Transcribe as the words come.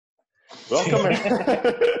Welcome,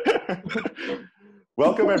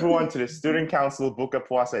 welcome everyone to the Student Council Buka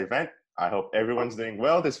Puasa event. I hope everyone's doing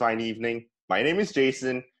well this fine evening. My name is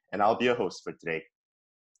Jason, and I'll be your host for today.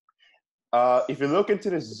 If you look into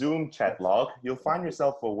the Zoom chat log, you'll find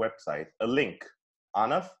yourself a website, a link.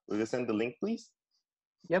 Anaf, will you send the link, please?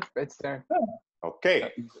 Yep, it's there. Okay,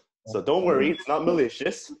 so don't worry, it's not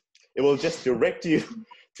malicious. It will just direct you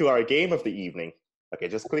to our game of the evening. Okay,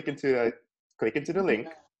 just click into the link,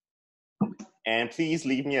 and please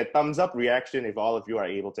leave me a thumbs up reaction if all of you are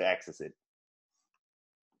able to access it.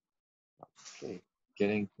 Okay,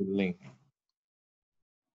 getting to the link.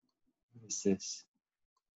 What is this?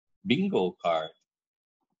 Bingo card.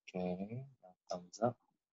 Okay, thumbs up.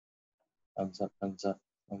 Thumbs up, thumbs up.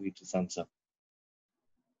 I'll read the thumbs up.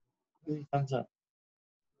 Really, thumbs up.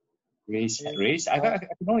 Raise. I can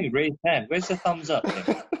only raise hand. Where's the thumbs up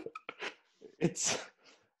thing?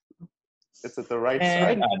 It's at the right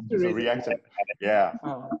And side. It's a reaction. Yeah.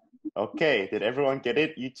 Oh. Okay. Did everyone get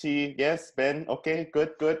it? Yuchi, yes. Ben, okay.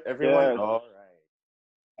 Good. Everyone. Yes. All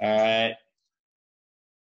right. Alright.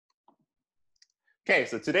 Okay.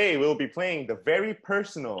 So today we'll be playing the very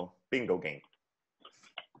personal bingo game.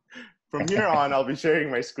 From here on, I'll be sharing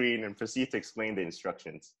my screen and proceed to explain the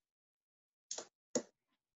instructions.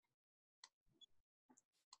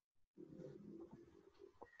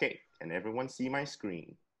 Okay. Can everyone see my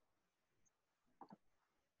screen?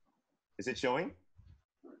 Is it showing?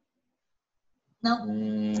 No.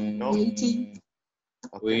 No. Waiting.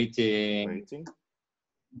 Okay. Waiting.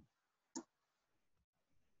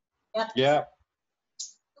 Yeah.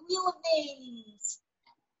 Wheel of names.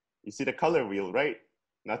 You see the color wheel, right?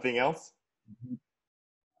 Nothing else?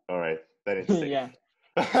 All right. That is safe. Yeah.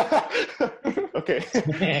 Okay.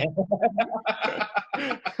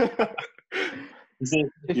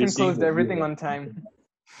 Jason closed everything on time.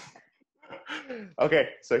 Okay,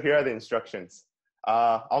 so here are the instructions.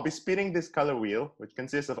 I'll be spinning this color wheel, which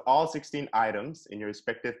consists of all 16 items in your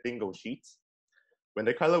respective bingo sheets. When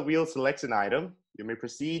the color wheel selects an item, you may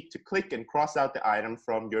proceed to click and cross out the item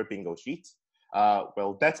from your bingo sheet.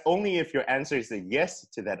 Well, that's only if your answer is a yes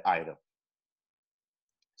to that item.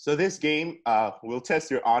 So this game will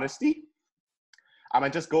test your honesty. I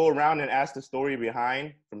might just go around and ask the story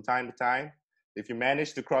behind from time to time. If you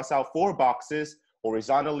manage to cross out 4 boxes,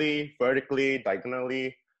 horizontally, vertically,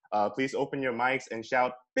 diagonally, please open your mics and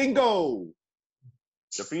shout, bingo!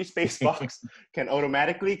 The free space box can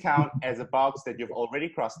automatically count as a box that you've already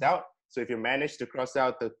crossed out. So if you manage to cross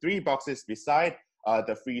out the 3 boxes beside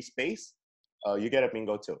the free space, you get a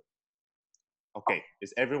bingo too. Okay,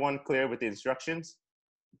 is everyone clear with the instructions?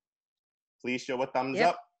 Please show a thumbs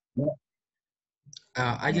up.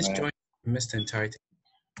 I just joined, missed the entire thing.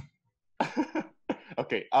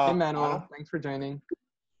 Okay. Hey, Manuel, Anna, thanks for joining.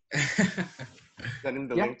 send him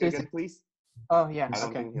the Yeah, link Jason. again, please. Oh, yeah, I don't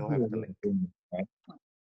okay. think he'll have the link.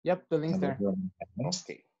 Yep, the link's there.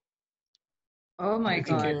 Okay. Oh my Thank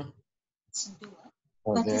god. you.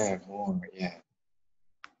 Oh, there, more, yeah.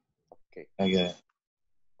 Okay. Okay.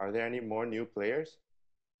 Are there any more new players?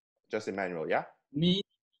 Just Emmanuel, yeah? Me?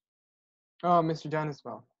 Oh, Mr. John as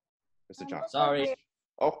well. Mr. John. Sorry.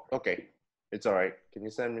 Oh, okay. It's all right. Can you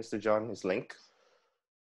send Mr. John his link?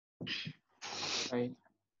 Right.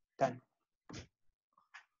 Done.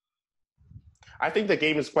 I think the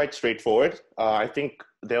game is quite straightforward. I think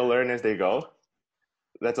they'll learn as they go.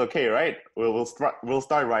 That's okay, right? We'll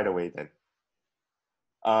start right away then.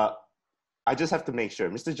 I just have to make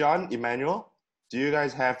sure. Mr. John, Emmanuel, do you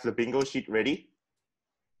guys have the bingo sheet ready?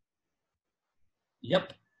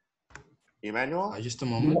 Yep. Emmanuel? Just a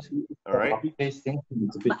moment. All right. Pasting.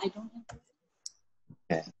 It's a bit. But I don't have.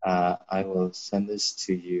 Okay. I will send this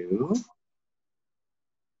to you.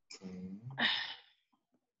 Okay.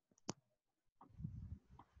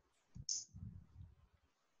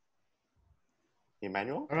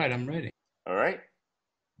 Emmanuel? All right, I'm ready. All right.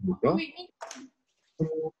 Go.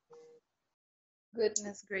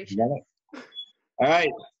 Goodness gracious. Got it. All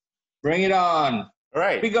right. Bring it on. All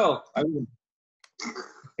right. Here we go.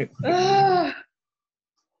 Ah,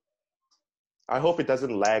 I hope it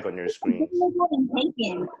doesn't lag on your screen.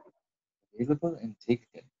 Available and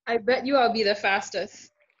taken. I bet you I'll be the fastest.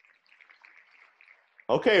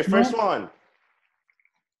 Okay, first one.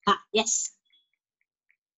 Yes.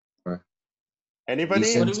 Anybody?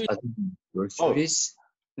 Your Oh. choice.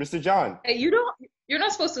 Mr. John? Hey, you're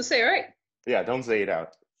not supposed to say, right? Yeah, don't say it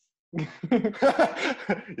out. You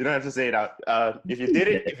don't have to say it out. If you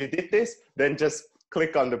did this, then just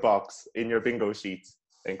click on the box in your bingo sheet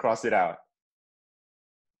and cross it out.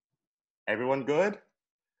 Everyone good?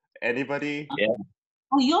 Anybody? Yeah.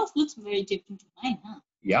 Oh, yours looks very different to mine, huh?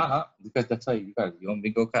 Yeah, because that's why you got your own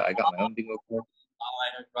bingo card. I got my own bingo card.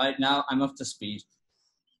 Right now, I'm up to speed.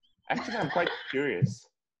 Actually, I'm quite curious.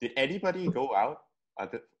 Did anybody go out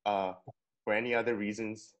for any other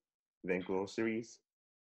reasons than groceries?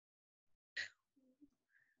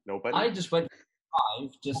 Nobody? I just went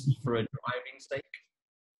drive just for a driving sake.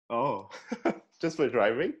 Oh, just for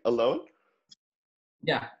driving alone?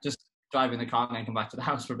 Yeah, just driving the car and then come back to the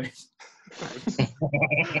house for a bit.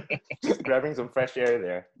 Just grabbing some fresh air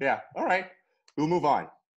there. Yeah, all right. We'll move on.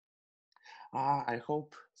 I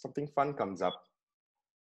hope something fun comes up.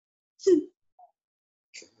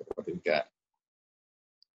 What do we got?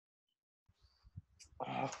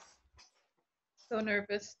 So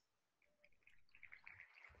nervous.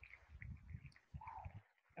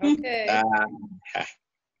 Okay. I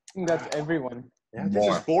think that's everyone. Yeah, this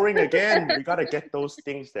is boring again. We gotta get those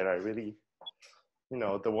things that are really,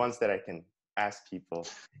 the ones that I can ask people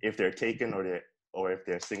if they're taken or if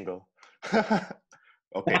they're single.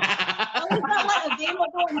 Okay. That is not what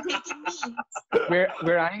available and taking means.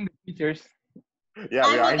 We're eyeing the teachers. Yeah,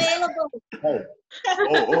 I'm available.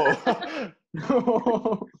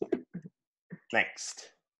 Oh.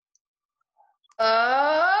 Next.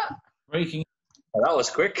 Breaking. Oh, that was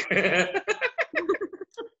quick.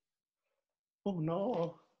 Oh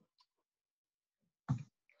no.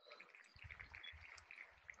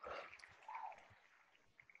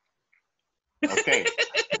 Okay.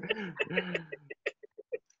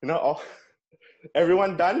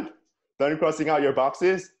 Everyone done? Done crossing out your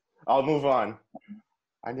boxes? I'll move on.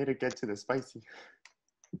 I need to get to the spicy.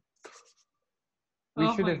 We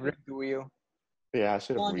Oh should my have rigged the wheel. Yeah, I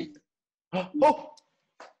should have Morning. read.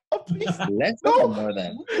 Oh, please. Less No. or more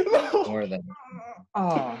than? No. More than.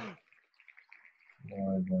 Oh,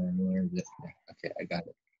 More than. Okay, I got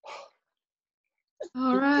it.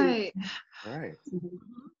 All right. All right.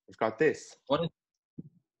 We've got this. What is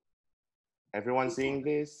Everyone seeing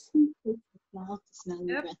this?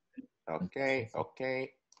 Yep. Okay.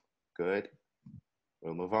 Good.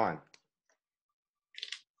 We'll move on.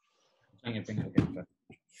 I'm trying to think again, but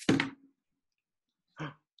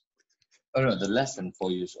Oh no, the less than for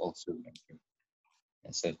you is also mentioned.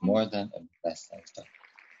 It says more than and less than stuff.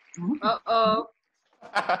 Uh-oh.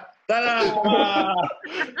 Ta-da!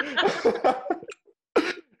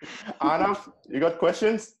 Anna, you got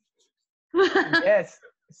questions? yes.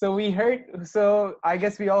 So I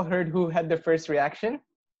guess we all heard who had the first reaction.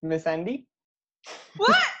 Miss Andy?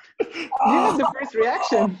 What? You had the first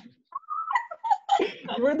reaction.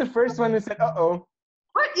 You were the first one who said, uh-oh.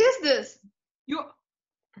 What is this? You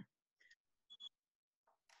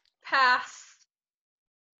pass.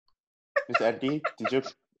 Miss Andy, did you?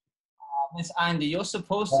 Miss Andy, you're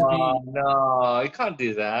supposed to Oh, no, you can't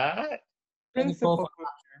do that. Principal,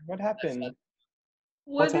 what happened?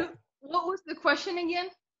 What What's what was the question again?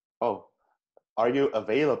 Oh, are you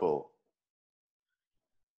available?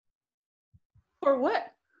 For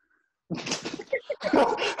what?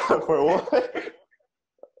 For what?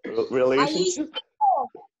 Relationship?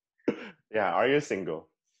 Yeah, are you single?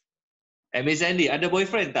 And Miss Andy, ada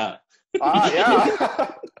boyfriend tak? Yeah.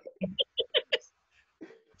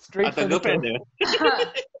 Straight Atau for the girlfriend throat. dia?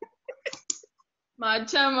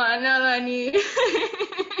 Macam mana lah ni?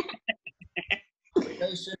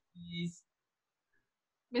 please.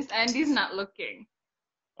 Miss Andy's not looking.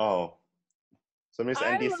 Oh, so Miss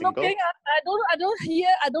Andy I'm is single? looking. I don't hear.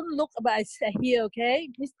 I don't look, but I hear. Okay,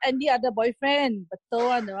 Miss Andy ada boyfriend. Betul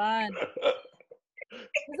one.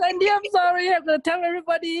 Miss Andy, I'm sorry. I have to tell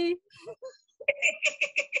everybody.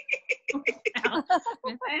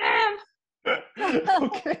 Miss Ann,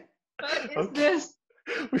 Okay, what is this?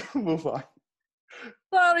 we'll move on.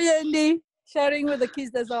 Sorry, Andy. Sharing with the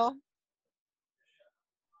kids. That's all.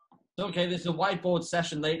 It's okay, there's a whiteboard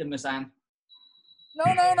session later, Miss Anne. No.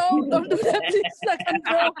 Don't do that, please. I can't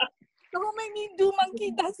draw. Don't make me do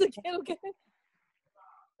monkey dance again. Okay.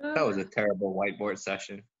 That was a terrible whiteboard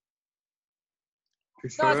session.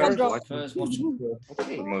 No, I can't draw. First watching.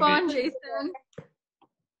 Okay. Move on, Jason.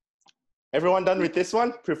 Everyone done with this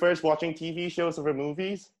one? Prefers watching TV shows over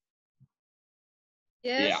movies?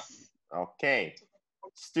 Yes. Okay.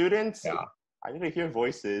 Students, Yeah. I need to hear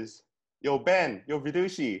voices. Yo, Ben, yo,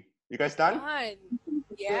 Vidushi, you guys done? Fine.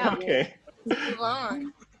 Yeah. Okay. Move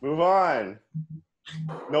on. Move on.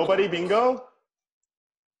 Nobody bingo?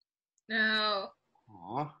 No.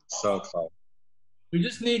 Aw. So close. We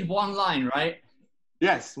just need one line, right?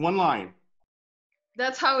 Yes, one line.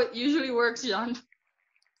 That's how it usually works, John.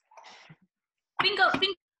 Bingo.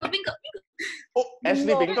 Oh,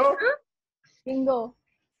 Ashley bingo? Bingo.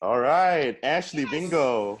 All right, Ashley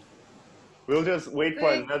bingo. We'll just wait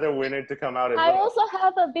for another winner to come out as I well. also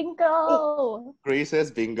have a bingo. Grace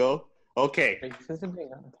says bingo. Okay. This is a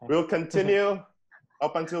bingo. Okay. We'll continue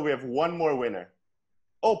up until we have one more winner.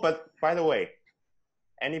 Oh, but by the way,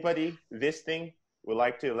 anybody visiting would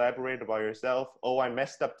like to elaborate about yourself? Oh, I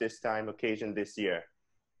messed up this time, occasion this year.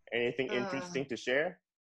 Anything interesting to share?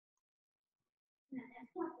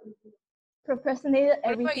 Procrastinated What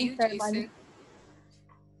about everything you, for a Jason? month.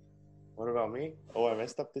 What about me? Oh, I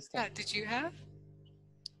messed up this time. Yeah, did you have?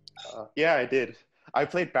 Yeah, I did. I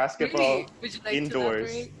played basketball Really? Would you like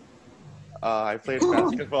indoors. to elaborate? I played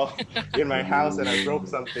basketball in my house and I broke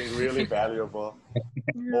something really valuable.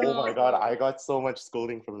 Oh my God, I got so much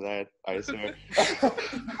scolding from that, I swear.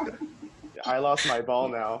 I lost my ball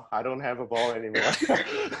now. I don't have a ball anymore.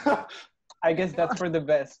 I guess that's for the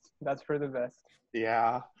best. That's for the best.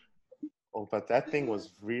 Yeah. Oh, but that thing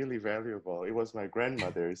was really valuable. It was my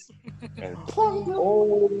grandmother's. And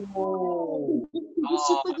Oh. Could you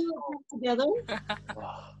super do it back together?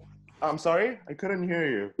 I'm sorry? I couldn't hear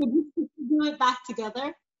you. Could you super do it back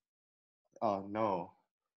together? Oh, no.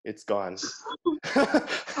 It's gone.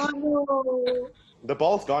 Oh no. The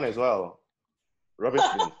ball's gone as well. Rubbish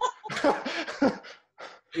bin.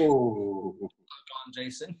 Oh. Go on,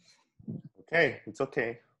 Jason. Okay, it's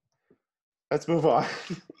okay. Let's move on.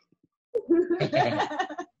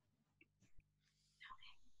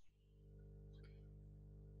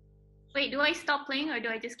 Wait, do I stop playing or do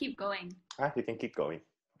I just keep going? You can keep going.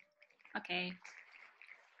 Okay.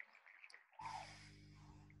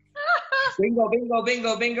 Bingo, bingo,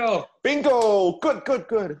 bingo, bingo. Bingo! Good, good,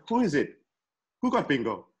 good. Who is it? Who got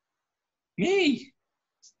bingo? Me.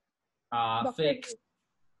 Fake.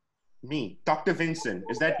 Me. Dr. Vincent.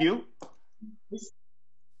 Is that you?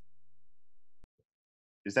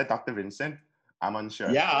 Is that Dr. Vincent? I'm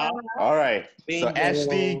unsure. Yeah. All right. So Bingo.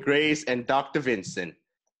 Ashley, Grace, and Dr. Vincent.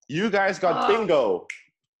 You guys got bingo.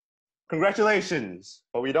 Congratulations.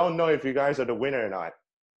 But we don't know if you guys are the winner or not.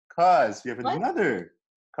 Because we have another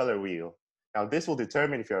color wheel. Now this will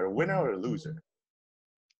determine if you're a winner or a loser.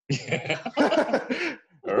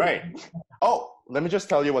 All right. Oh, let me just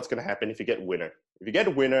tell you what's going to happen if you get winner. If you get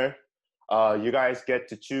a winner, you guys get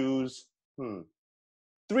to choose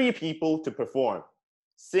 3 people to perform.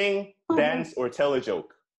 Sing, dance, or tell a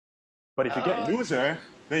joke. But if you get loser,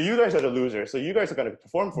 then you guys are the loser. So you guys are going to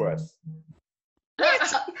perform for us.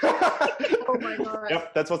 Oh my God.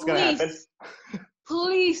 Yep, that's what's going to happen.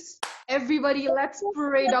 Please, everybody, let's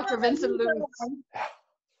pray Dr. Vincent lose.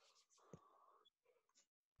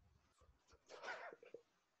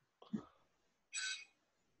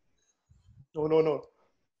 No, no, no.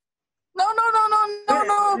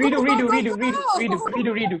 No.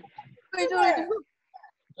 Redo.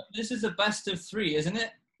 This is a best of 3, isn't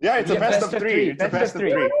it? Yeah, it's a best of 3. It's a best of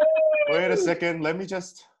 3. three. Wait a second. Let me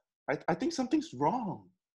just... I think something's wrong.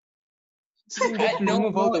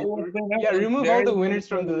 Remove all the winners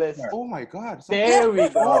from the list. Oh my God. There we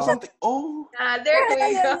go. Oh, something. Oh. There we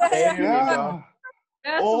go. There we Yeah. go.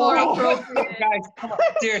 That's more Oh. appropriate. Guys, come on.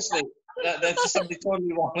 Seriously. That's something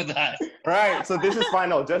totally wrong with that. Right, so this is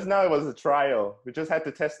final. Just now it was a trial. We just had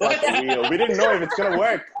to test out the wheel. We didn't know if it's going to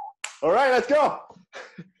work. All right, let's go.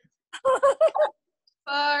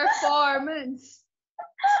 Performance.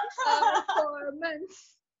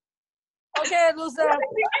 Performance. Okay, loser.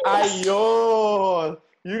 Ayo.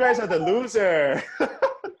 You guys are the loser.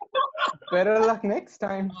 Better luck next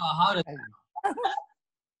time. How did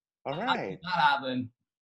All right. that happen?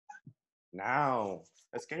 Now,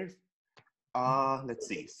 let's get it. Let's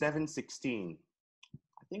see, 7:16.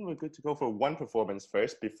 I think we're good to go for one performance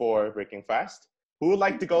first before breaking fast. Who would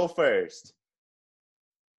like to go first?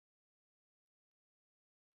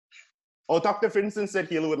 Oh, Dr. Vincent said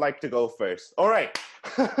he would like to go first. All right.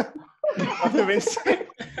 Dr. Vincent,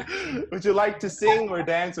 would you like to sing or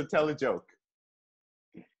dance or tell a joke?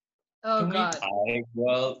 Oh God. I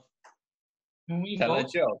will Can we tell a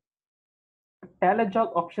vote? joke. Tell a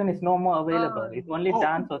joke option is no more available. It's only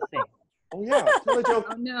dance or sing. Oh yeah, tell a joke.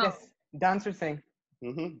 Oh no. Yes, dance or sing.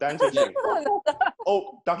 Dance or sing.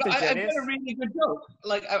 Oh, Dr. I've Janice. got a really good joke.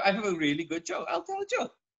 Like, I have a really good joke. I'll tell a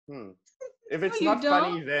joke. If it's No, not you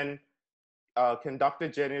funny, then can Dr.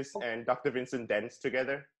 Janice and Dr. Vincent dance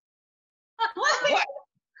together? What? Yeah.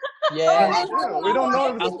 Yeah, we don't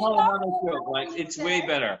know. I'll tell another joke. Like, it's way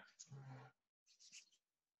better.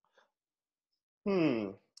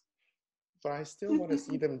 But I still want to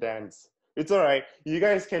see them dance. It's all right. You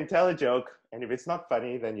guys can tell a joke, and if it's not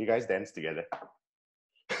funny, then you guys dance together.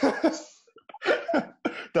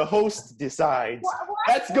 The host decides.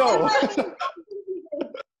 Let's go.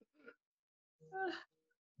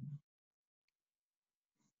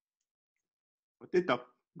 What did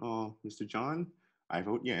Oh, Mr. John, I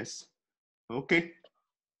vote yes. Okay.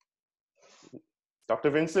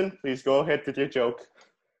 Dr. Vincent, please go ahead with your joke.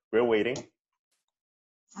 We're waiting.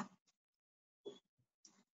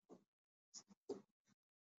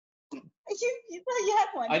 You thought you had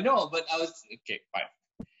one. I know, but I was okay. Fine.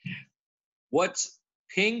 What's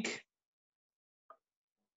pink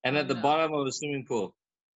and at the bottom of a swimming pool?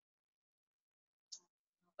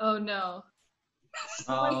 Oh no.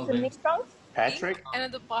 Oh, the next round? Patrick? And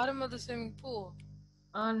at the bottom of the swimming pool.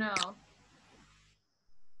 Oh no.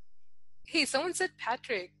 Hey, someone said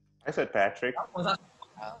Patrick. I said Patrick. Oh.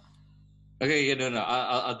 Okay, yeah, no.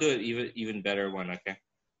 I'll do it even better one. Okay.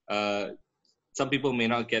 Some people may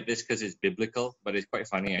not get this because it's biblical, but it's quite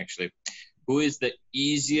funny actually. Who is the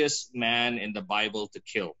easiest man in the Bible to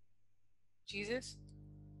kill? Jesus?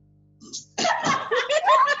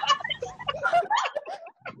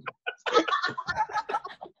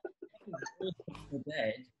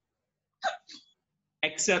 Dead.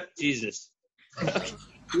 Except Jesus.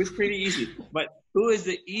 It was pretty easy. But who is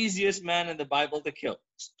the easiest man in the Bible to kill?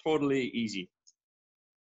 It's totally easy.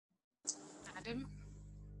 Adam?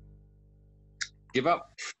 Give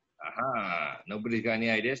up. Aha. Nobody's got any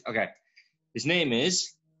ideas? Okay. His name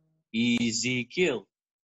is Ezekiel.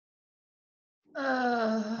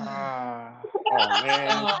 Oh,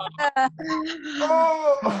 man.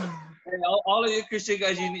 Hey, all of you Christian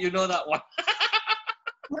guys, you know that one.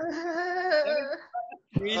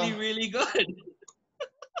 Really, really good.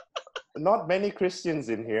 Not many Christians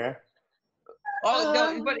in here. Oh,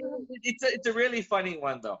 no, but it's a really funny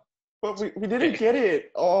one, though. But we didn't get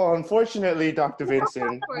it. Oh, unfortunately, Dr.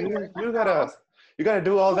 Vincent. You gotta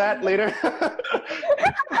do all that later.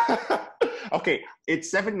 Okay, it's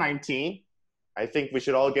 7:19. I think we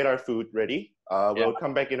should all get our food ready. We'll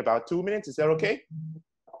come back in about 2 minutes. Is that okay?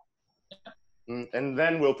 And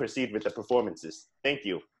then we'll proceed with the performances. Thank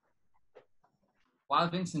you. While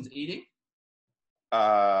Vincent's eating?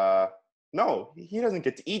 No, he doesn't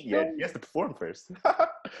get to eat yet. He has to perform first.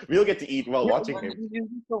 We'll get to eat while watching him. You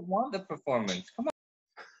don't want the performance. Come on.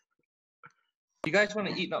 You guys want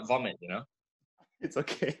to eat, not vomit, you know? It's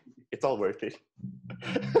okay. It's all worth it.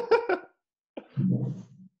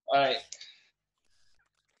 All right.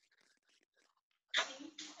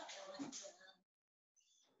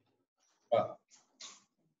 Oh.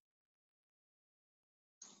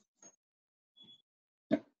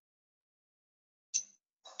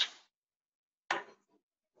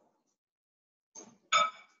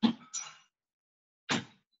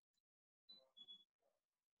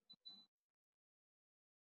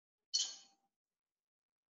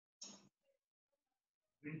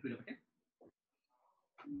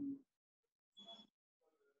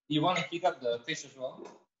 You want to heat up the fish as well?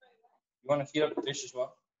 You want to heat up the fish as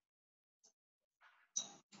well?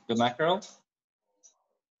 The mackerel?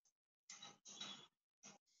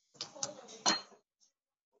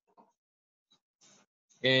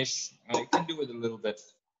 Ish. I can do it a little bit.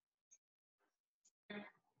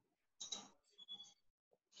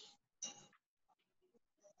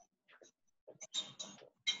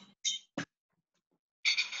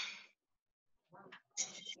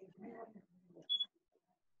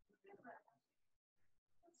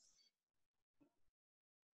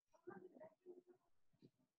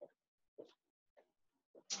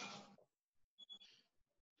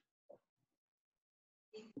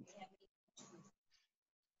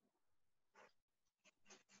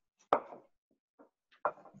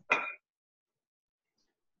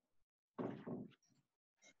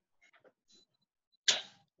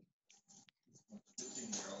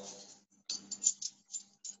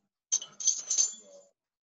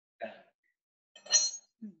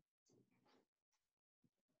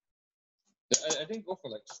 I didn't go for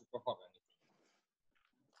like super hot or anything.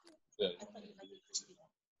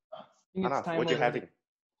 I think it's Anna, time what you already. having?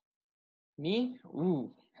 Me?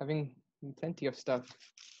 Ooh, having plenty of stuff.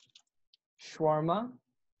 Shawarma.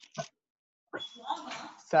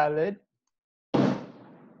 Salad.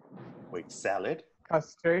 Wait, salad?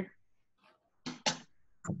 Custard.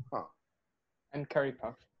 Huh. And curry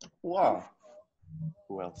puff. Wow.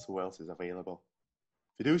 Who else is available?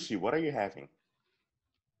 Fidushi, what are you having?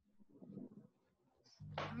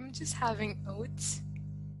 I'm just having oats.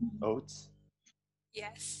 Oats?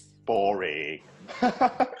 Yes. Boring.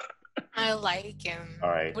 I like him. All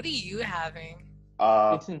right. What are you having?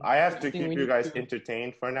 I have to I think keep we you need guys to-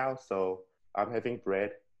 entertained for now, so I'm having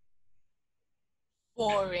bread.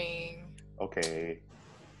 Boring. Okay.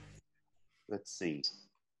 Let's see.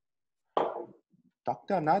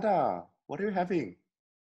 Dr. Nada, what are you having?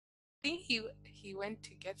 I think he went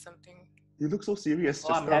to get something. You look so serious Oh,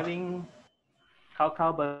 just I'm now. having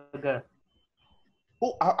cow burger.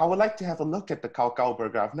 Oh, I would like to have a look at the cow cow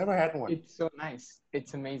burger. I've never had one. It's so nice.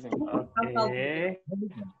 It's amazing. Okay.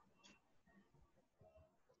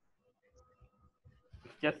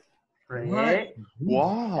 Just straight.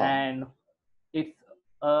 Wow. And it's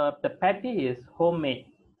the patty is homemade.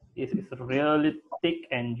 It's really thick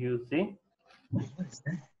and juicy.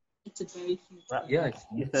 It's a very huge. Yeah,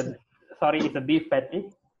 It's a beef patty.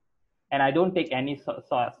 And I don't take any sauce.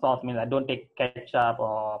 Means I don't take ketchup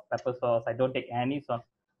or pepper sauce. I don't take any sauce.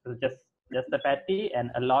 It's just the patty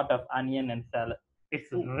and a lot of onion and salad.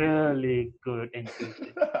 It's really good and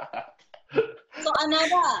juicy. So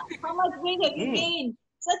Ananda, how much weight have you gained?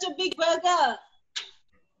 Such a big burger.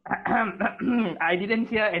 I didn't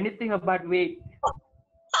hear anything about weight.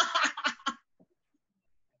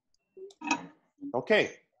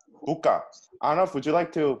 Okay, Buka. Arnav, would you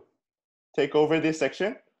like to take over this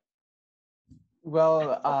section?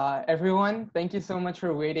 Well, everyone, thank you so much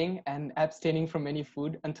for waiting and abstaining from any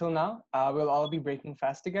food until now. We'll all be breaking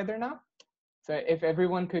fast together now. So if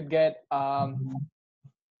everyone could get a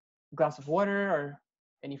glass of water or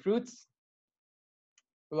any fruits,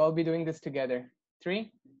 we'll all be doing this together.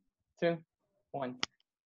 3, 2, 1.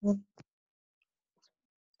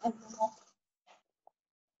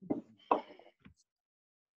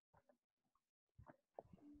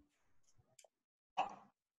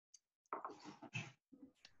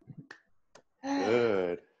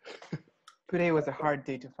 Good. Today was a hard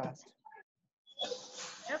day to fast.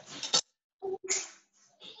 Yep.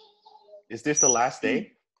 Is this the last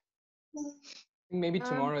day? Maybe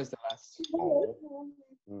tomorrow is the last. Oh.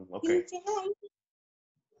 Okay.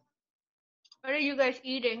 What are you guys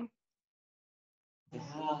eating?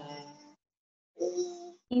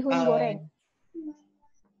 Bihun goreng.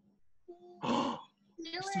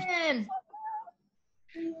 Dylan!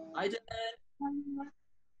 I did.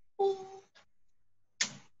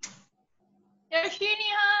 Yoshini,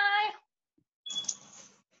 hi!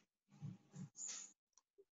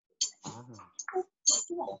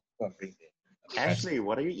 Ashley,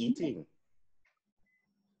 what are you eating?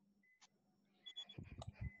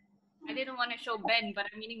 I didn't want to show Ben, but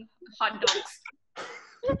I'm eating hot dogs.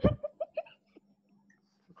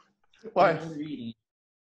 Why?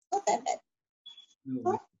 Not that bad.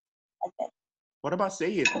 What about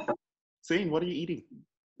Sayed? Sayed, what are you eating?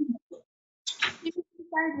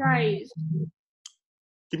 Fried rice.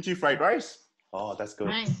 Kimchi fried rice? Oh, that's good.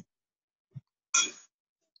 Nice.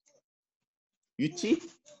 Yuchi?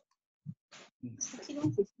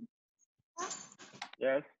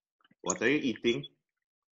 Yes, What are you eating?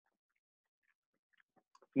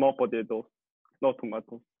 small potatoes, no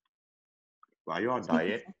tomatoes. Are you on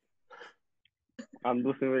diet? I'm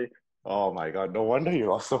losing weight. Oh my god, no wonder you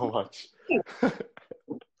lost so much.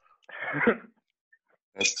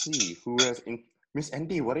 Let's see, who has in Miss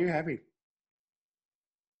Andy, what are you having?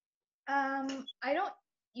 I don't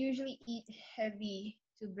usually eat heavy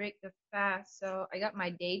to break the fast, so I got my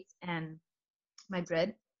dates and my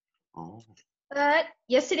bread. Oh. But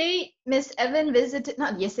yesterday, Miss Evan visited,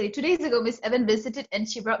 not yesterday, 2 days ago, Miss Evan visited and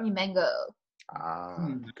she brought me mango. Ah,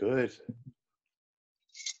 good.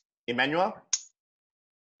 Emmanuel,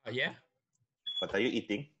 Yeah. what are you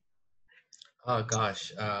eating? Oh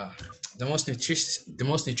gosh. The most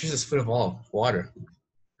nutritious food of all, water.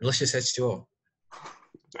 Delicious H2O.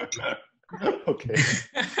 Okay.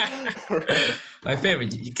 My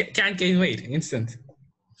favorite. You can't gain weight. Instant.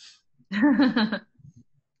 That's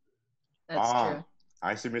true.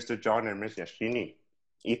 I see Mr. John and Miss Yashini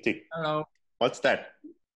eating. Hello. What's that?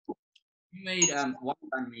 You made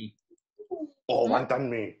wonton mee. Oh, wonton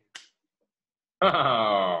mee.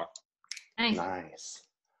 Oh, Nice.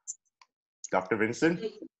 Dr. Vincent?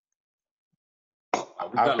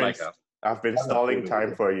 I've been stalling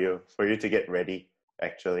time for you to get ready,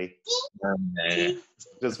 actually.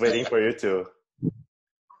 Just waiting for you to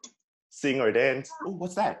sing or dance. Oh,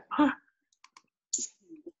 what's that?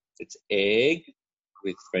 it's egg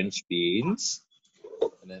with French beans,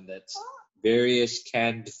 and then that's various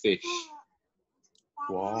canned fish.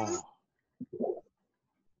 Wow. Is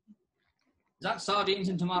that sardines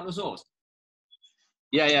and tomato sauce?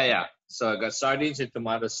 Yeah. So I got sardines and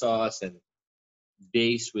tomato sauce and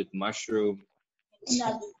dates with mushroom,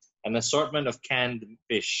 an assortment of canned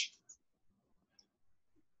fish.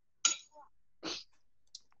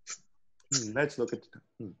 Let's look at.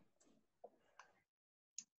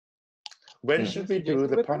 When should we do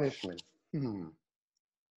the punishment?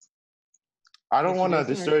 I don't want to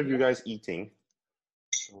disturb you guys eating.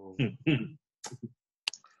 So.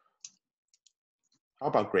 How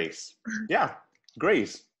about Grace? Yeah,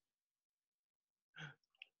 Grace.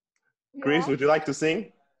 Grace, would you like to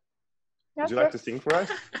sing? Yeah, Would you sure. like to sing for us?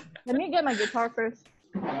 Let me get my guitar first.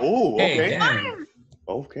 Oh, Hey, okay. damn.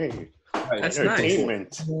 Okay. That's nice.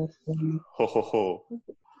 Entertainment. Ho ho ho.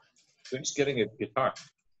 Who's getting a guitar?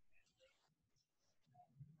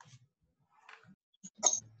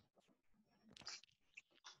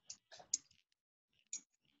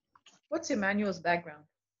 What's Emmanuel's background?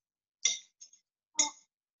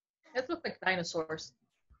 That looks like dinosaurs.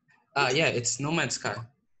 Yeah, it's No Man's Sky.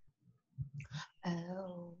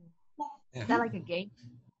 Oh. Yeah. Is that like a game?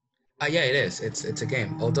 Yeah, it is. It's a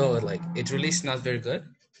game. Although like it released not very good,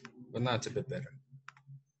 but now it's a bit better.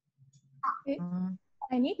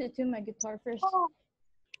 I need to tune my guitar first.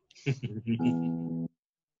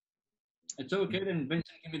 It's okay then,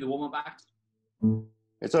 Vincent. Give me the warm-up act.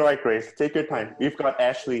 It's all right, Grace. Take your time. We've got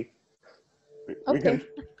Ashley. We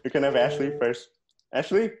can have Ashley first.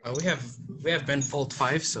 Ashley? We have Ben Fold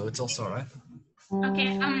 5, so it's also alright.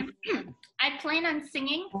 Okay. I plan on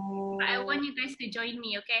singing, but I want you guys to join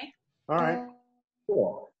me. Okay. All right.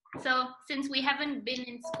 Cool. So since we haven't been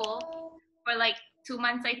in school for like 2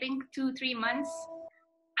 months, I think 2-3 months,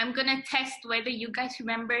 I'm gonna test whether you guys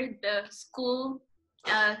remember the school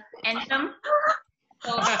anthem.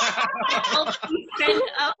 So please stand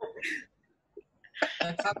up.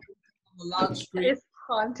 That's up on the large screen. It's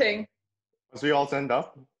haunting. Must we all stand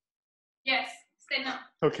up? Yes, stand up.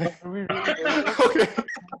 Okay. Okay.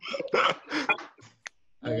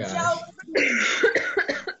 I got it.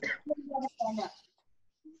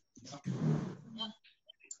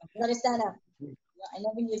 You gotta stand up. I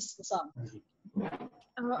never used the song.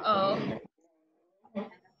 Uh-oh.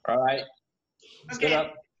 All right. Stand Okay.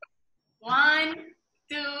 up. 1,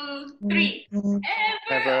 2, 3.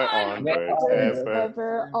 Ever onwards, ever.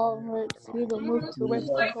 Ever onwards, we will move towards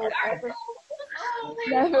the goal ever.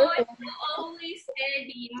 Never Never always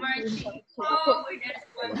steady marching forward as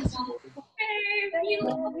one whole Fairview.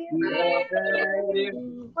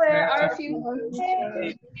 Where our future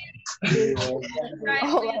all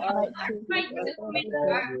I might Trying to make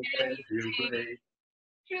our everything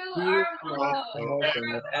through our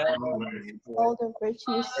all the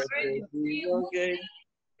virtues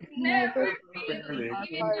never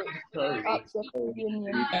ups of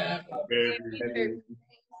union.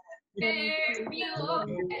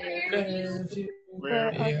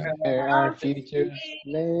 Where our futures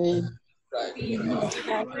laid.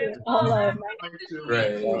 All I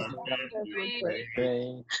Rain.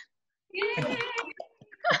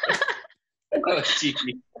 Oh, gee.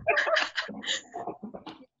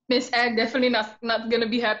 Miss Ag definitely not gonna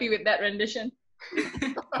be happy with that rendition.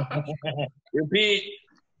 Repeat.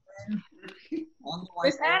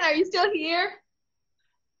 Miss Anne, are you still here?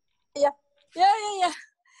 Yeah.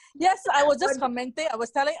 Yes, I was just commenting. I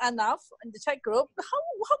was telling Anaf in the chat group, how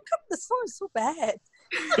come the song is so bad?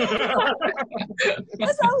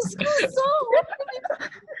 That's our school song.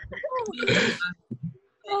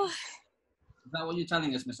 Is that what you're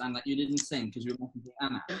telling us, Miss Anne, that you didn't sing because you were listening to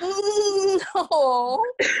Anna? No.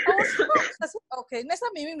 I was shocked. I said, okay, next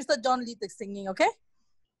time maybe Mr. John lead the singing, okay?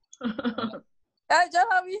 John,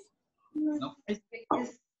 are we? Nope.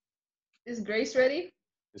 Is Grace ready?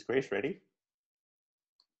 Is Grace ready?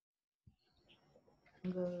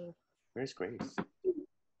 Where's Grace?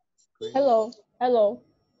 Hello. Oh,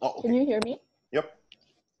 okay. Can you hear me? Yep.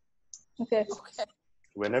 Okay.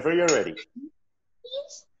 Whenever you're ready.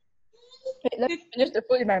 Wait, let me finish the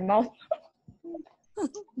food in my mouth.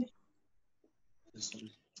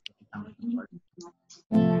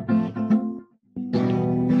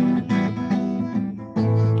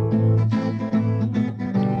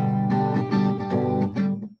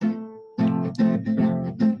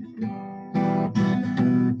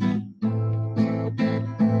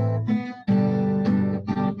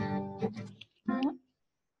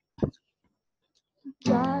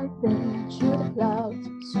 Driving through the clouds,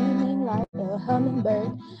 swimming like a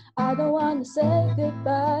hummingbird. I don't wanna say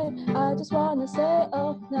goodbye, I just wanna say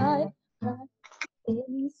oh night.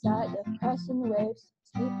 Inside the crashing waves,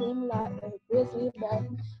 sleeping like a grizzly bear.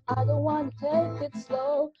 I don't wanna take it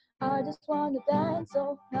slow, I just wanna dance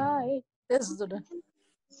all night. This is the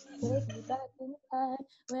Take me back in time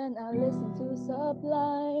when I listen to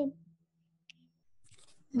Sublime.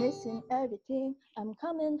 Missing everything, I'm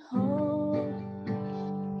coming home.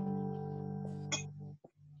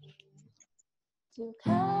 To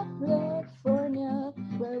California,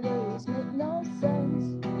 where worries make no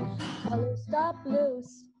sense. Colors stop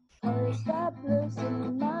blues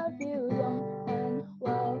in my view, young and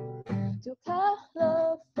well. To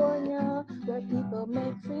California, where people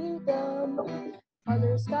make freedom.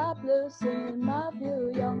 Colors stop blues in my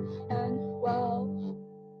view, young and well.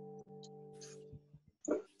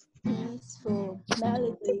 Peaceful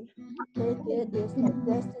melody, take it is my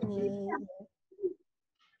destiny.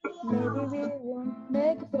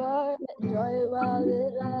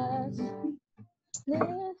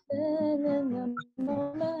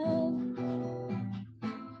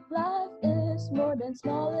 more than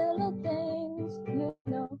small little things, you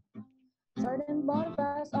know. Starting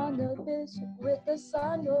bonfires on the beach with the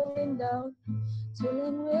sun going down.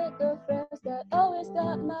 Chilling with the friends that always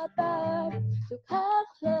got my back. To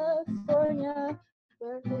California,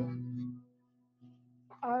 where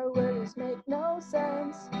our words make no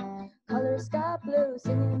sense. Colors got blue,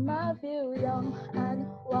 singing my view, young and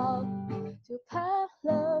wild. To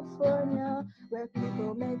California, where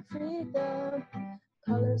people make freedom.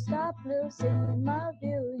 Colors got blue, singing my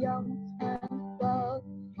view, young and wild.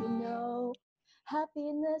 You know,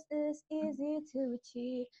 happiness is easy to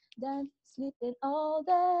achieve than sleeping all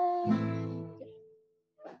day,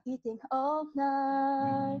 eating all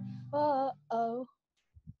night. Oh, oh.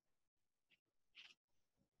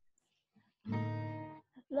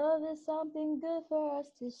 Love is something good for us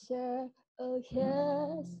to share. Oh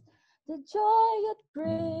yes, the joy it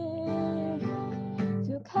brings.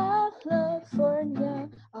 To California,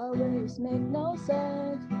 our words make no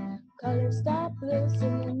sense. Colors stop blue,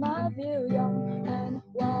 singing my view, young and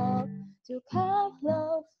wild. To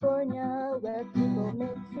California, where people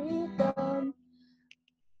make freedom.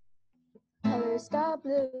 Colors stop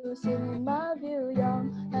blue, singing my view,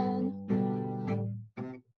 young and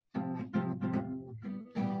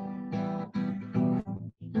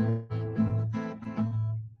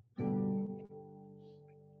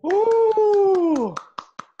Ooh,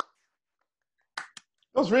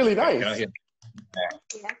 that was really I nice. cannot hear. That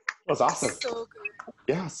was awesome. So good.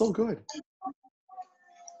 Yeah, so good.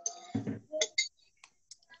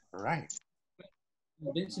 All right.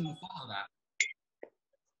 Vincent will follow that.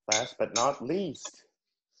 Last but not least,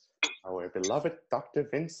 our beloved Dr.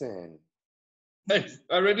 Vincent. Hey,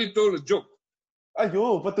 I already told a joke.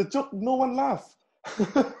 Ayo, but the joke, no one laughed.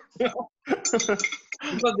 Because they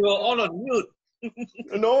were all on mute.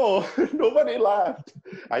 No, nobody laughed.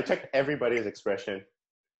 I checked everybody's expression.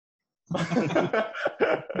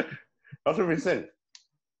 Dr. Vincent,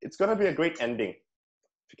 it's gonna be a great ending.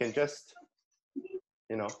 If you can just,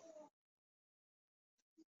 you know.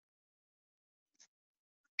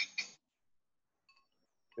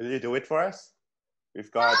 Will you do it for us?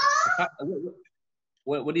 We've got.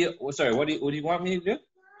 What do you? Sorry, what do you want me to do?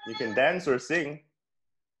 You can dance or sing.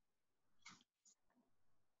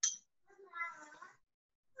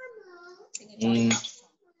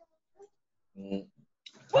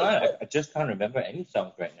 I just can't remember any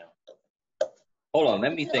songs right now. Hold on,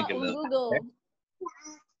 let me think a little. Google.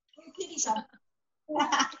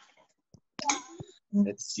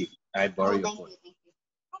 Let's see. I borrow your phone.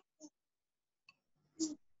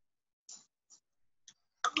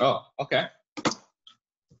 Oh, okay.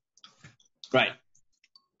 Right.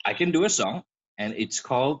 I can do a song, and it's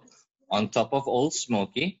called On Top of Old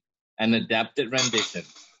Smoky, an adapted rendition.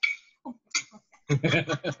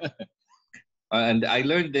 And I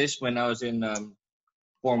learned this when I was in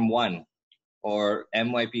Form 1 or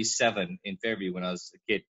MYP 7 in Fairview when I was a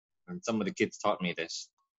kid. And some of the kids taught me this.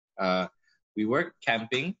 We were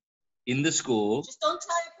camping in the school. Just don't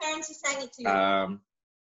tell your parents who sang it to you.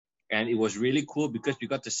 And it was really cool because we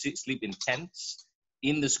got to sleep in tents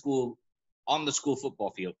in the school, on the school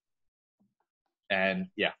football field. And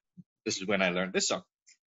yeah, this is when I learned this song.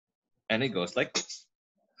 And it goes like this.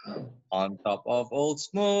 On top of Old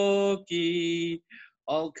Smoky,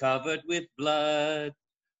 all covered with blood,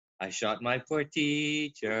 I shot my poor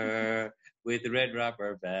teacher with red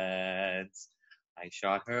rubber bands. I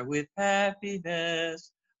shot her with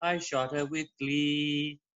happiness. I shot her with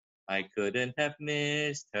glee. I couldn't have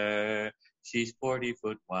missed her. She's 40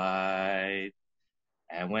 foot wide.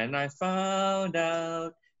 And when I found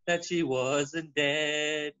out that she wasn't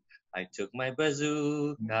dead, I took my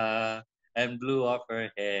bazooka and blew off her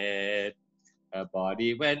head. Her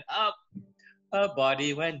body went up, her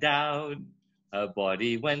body went down, her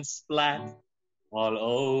body went splat all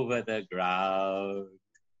over the ground.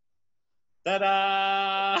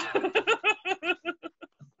 Ta-da!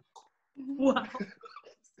 Wow.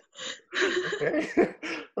 Okay.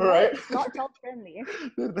 All right. It's not child friendly.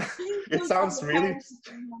 It sounds really.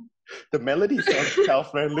 The melody sounds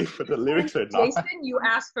child friendly, but the lyrics are not. Jason, you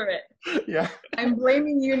asked for it. Yeah. I'm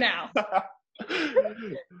blaming you now.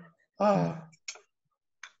 At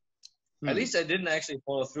least I didn't actually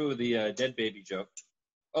follow through the dead baby joke.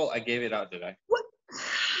 Oh, I gave it out, did I? What?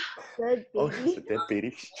 Dead Oh, baby. it's a dead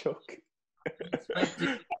baby joke.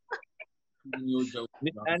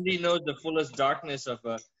 Andy knows the fullest darkness of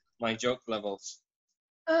my joke levels.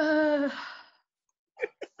 Or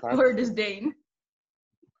disdain.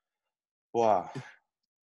 Wow.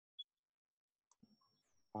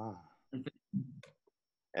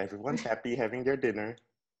 Everyone's happy having their dinner.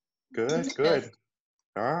 Good, good.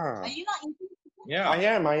 Are you not eating? Yeah. I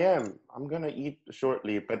am. I'm gonna eat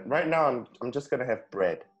shortly, but right now I'm just gonna have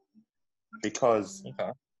bread because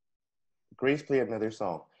Grace play another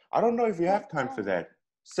song. I don't know if you have time for that.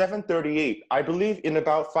 7:38. I believe in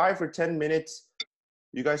about 5 or 10 minutes,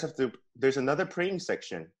 you guys have to. There's another praying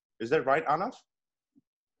section. Is that right, Anaf?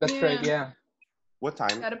 That's right. Yeah. What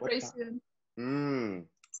time? Gotta What pray time? soon.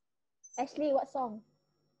 Ashley, what song?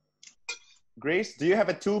 Grace, do you have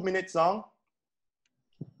a 2-minute song?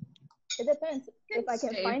 It depends if I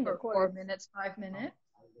can Stay find the for chord. 4 minutes, 5 minutes.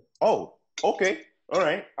 Oh, okay. All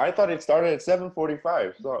right. I thought it started at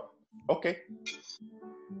 7:45. So, okay.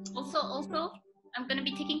 Also, I'm gonna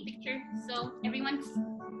be taking pictures, so everyone's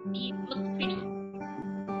looks pretty.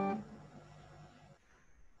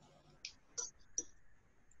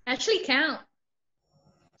 Actually, count.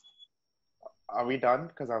 Are we done?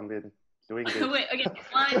 Because I've been doing this. Wait, okay,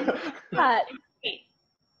 1, 2, 3.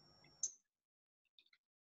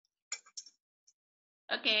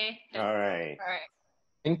 Okay. All right. All right.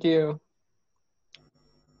 Thank you.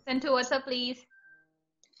 Send to WhatsApp, please.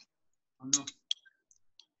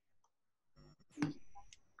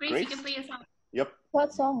 Grace, you can play a song. Yep.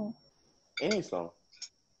 What song? Any song.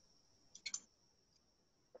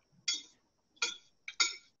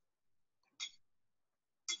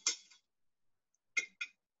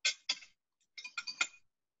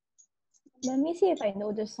 Let me see if I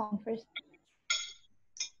know this song first.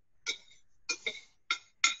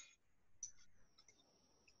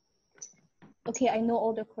 Okay, I know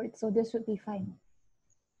all the chords, so this would be fine.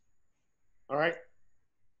 All right.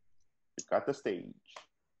 You got the stage.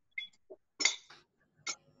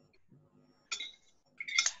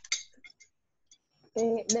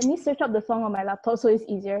 Okay, let me search up the song on my laptop so it's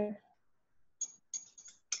easier.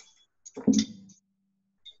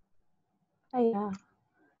 Oh, yeah.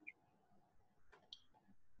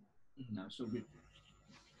 No, so good.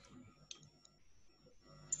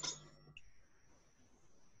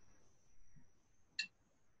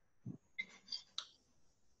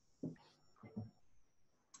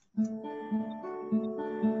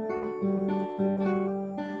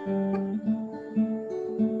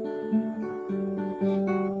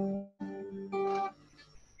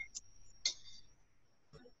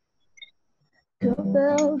 Go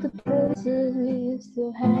about the places we used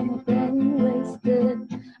to hang up and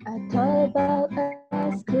wasted. I thought about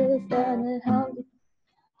us kids and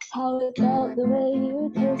how it felt the way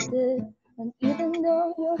you tasted. And even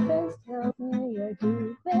though your friends tell me you're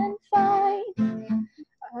doing fine,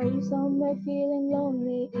 are you somewhere feeling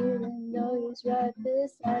lonely even though he's right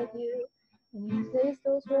beside you? When you place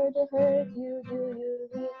those words that hurt you, do you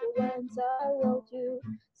read the ones I wrote you?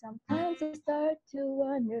 Sometimes I start to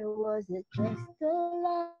wonder, was it just a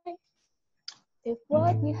lie? If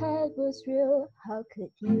what we had was real, how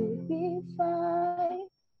could you be fine?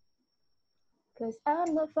 'Cause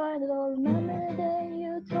I'm not fine at all. Remember the day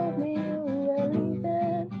you told me you were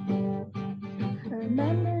leaving? I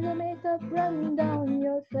remember the makeup running down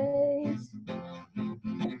your face.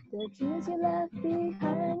 The dreams you left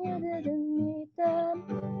behind, you didn't need them.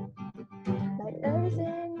 Like every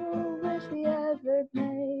single wish we ever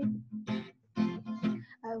made.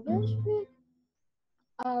 I wish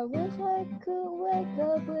I could wake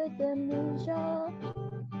up with amnesia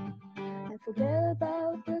and forget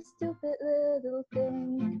about the stupid little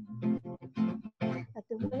thing. Like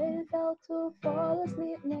the way it felt to fall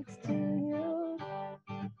asleep next to you,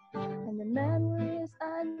 and the memories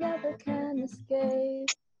I never can escape.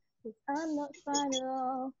 'Cause I'm not fine at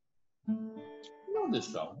all. I know this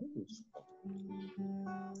song.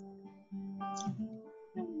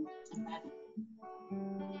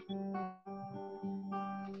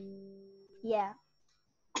 Yeah.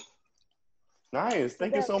 Nice.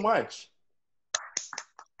 Thank you so much.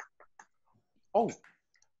 Oh,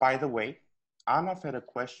 by the way, Anaf had a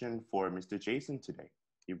question for Mr. Jason today.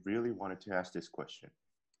 He really wanted to ask this question.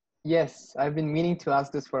 Yes, I've been meaning to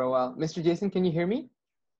ask this for a while. Mr. Jason, can you hear me?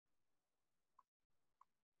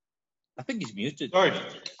 I think he's muted. Sorry.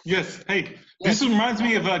 Yes. Hey, this reminds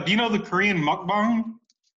me of, do you know the Korean mukbang?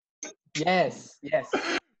 Yes.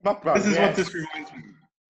 Mukbang, This is what this reminds me of.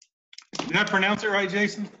 Did I pronounce it right,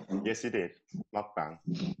 Jason? Yes, you did. Mukbang.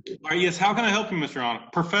 All right, yes. How can I help you, Mr. Anna?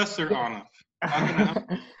 Professor Anna. How can I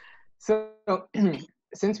help you? So,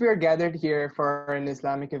 since we are gathered here for an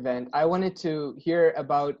Islamic event, I wanted to hear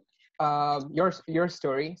about your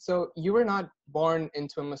story. So, you were not born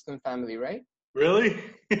into a Muslim family, right? Really?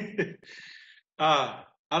 I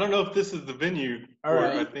don't know if this is the venue All for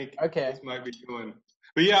right. it. I think Okay. this might be going.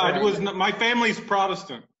 But yeah, All I was. My family's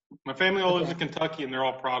Protestant. My family all lives in Kentucky, and they're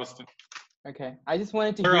all Protestant. Okay. I just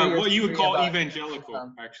wanted to Or hear your what you would story call about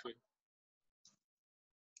evangelical, actually.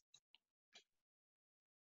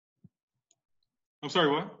 I'm sorry,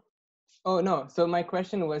 what? Oh no. So my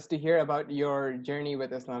question was to hear about your journey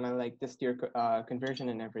with Islam and like just your conversion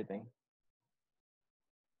and everything.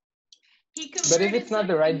 He But if converted it's so not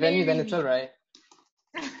he the right can venue, then marry it's me. all right.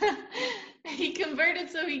 He converted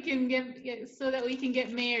so he can so that we can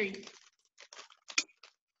get married.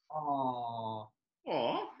 Oh.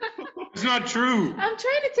 Aw. It's not true. I'm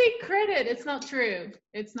trying to take credit. It's not true.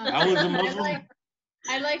 It's not I true. was a Muslim.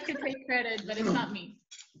 I like to take credit, but it's not me.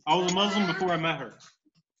 I was a Muslim before I met her.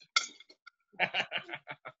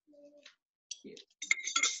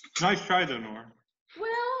 Nice try, though, Nora.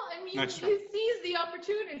 Well, I mean, Nice you try. seized the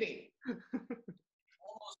opportunity.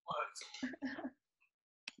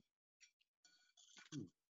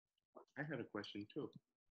 I had a question too.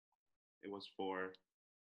 It was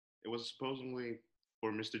supposedly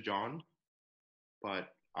for Mr. John, but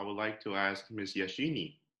I would like to ask Miss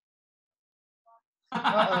Yashini.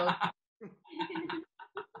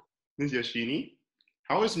 Miss Yashini,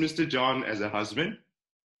 how is Mr. John as a husband?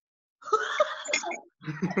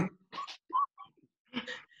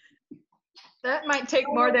 That might take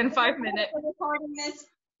more than 5 minutes.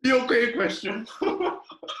 The okay question.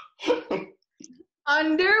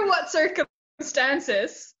 Under what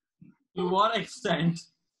circumstances? To what extent?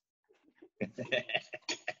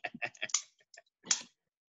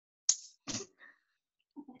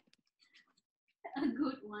 A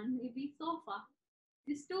good one, maybe sofa.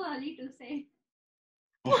 It's too early to say.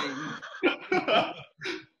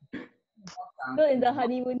 Still in the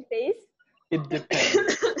honeymoon phase? It depends.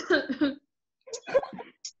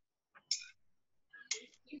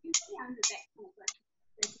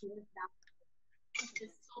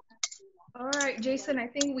 All right, Jason, I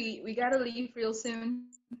think we gotta leave real soon.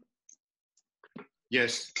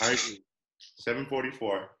 Yes, I agree.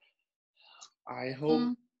 7:44. I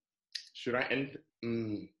hope. Should I end?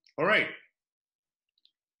 All right.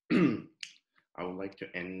 I would like to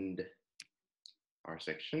end our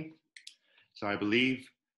section. So I believe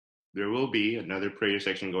there will be another prayer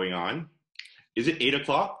section going on. Is it 8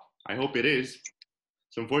 o'clock? I hope it is.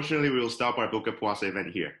 So unfortunately, we will stop our Buka Puasa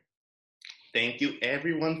event here. Thank you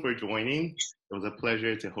everyone for joining. It was a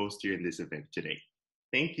pleasure to host you in this event today.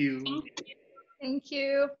 Thank you. Thank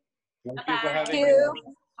you. Thank you for having you. me.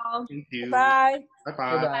 Thank you. Bye.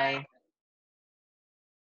 Bye-bye. Bye-bye.